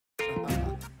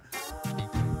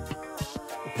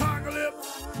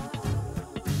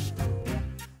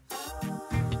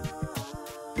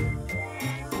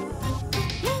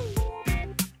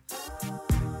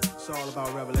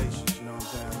about Revelations, you know what I'm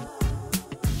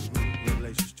saying?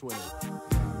 Revelations 12. You know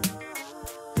what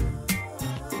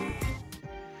I mean?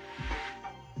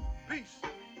 Peace.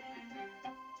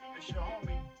 It's your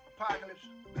homie, Apacolips,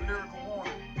 the lyrical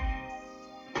warning.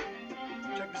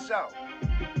 Check this out.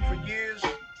 For years,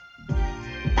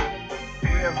 we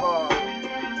have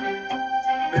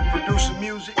been producing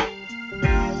music,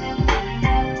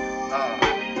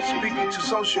 speaking to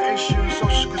social issues,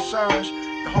 social concerns.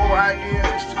 The whole idea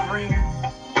is to bring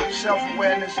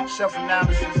self-awareness,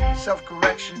 self-analysis,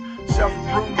 self-correction,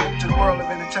 self-improvement to the world of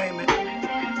entertainment.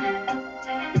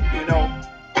 You know,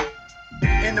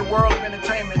 in the world of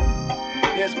entertainment,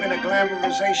 there's been a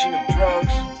glamorization of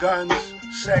drugs, guns,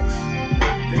 sex,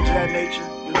 things of that nature,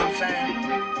 you know what I'm saying?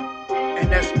 And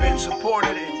that's been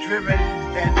supported and driven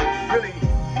and really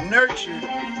nurtured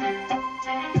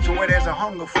to where there's a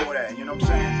hunger for that, you know what I'm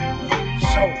saying?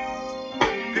 So,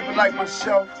 people like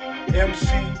myself, MC,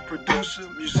 producer,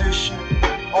 musician,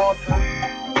 author,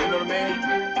 you know what I mean?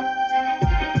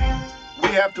 We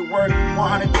have to work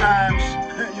 100 times,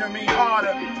 you know what I mean,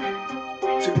 harder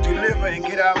to deliver and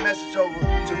get our message over,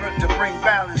 to bring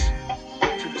balance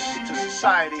to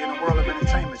society and the world of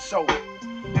entertainment. So,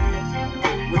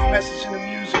 with message in the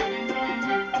music,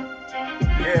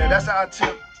 yeah, that's our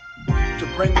attempt to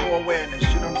bring more awareness,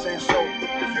 you know what I'm saying? So,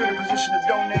 if you're in a position to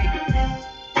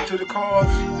donate to the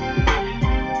cause,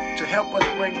 to help us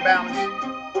bring balance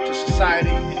to society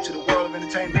and to the world of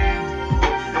entertainment,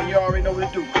 then you already know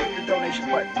what to do. Click the donation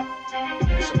button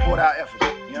and support our efforts,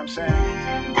 you know what I'm saying?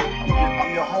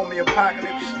 I'm your homie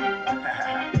Apacolips,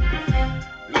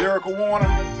 the lyrical warner,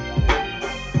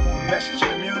 message in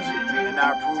the music, and I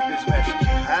approve this message.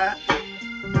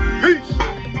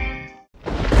 Peace!